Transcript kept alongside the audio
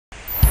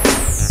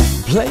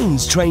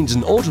Planes, trains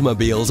and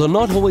automobiles are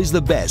not always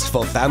the best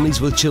for families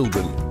with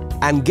children,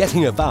 and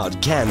getting about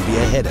can be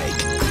a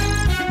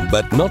headache.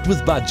 But not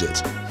with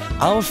budget.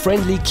 Our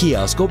friendly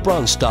kiosk or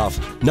branch staff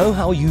know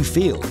how you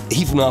feel,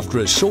 even after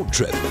a short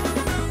trip.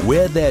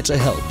 We're there to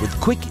help with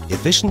quick,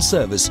 efficient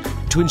service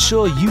to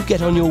ensure you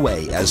get on your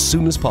way as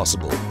soon as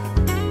possible.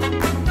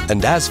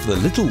 And as for the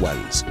little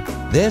ones,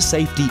 their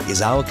safety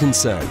is our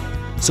concern.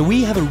 So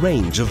we have a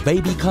range of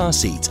baby car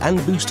seats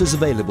and boosters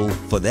available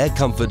for their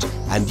comfort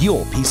and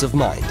your peace of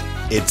mind.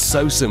 It's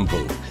so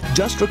simple.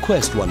 Just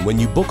request one when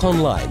you book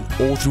online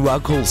or through our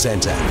call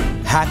center.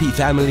 Happy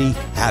family,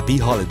 happy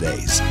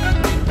holidays.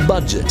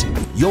 Budget,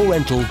 your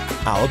rental,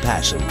 our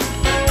passion.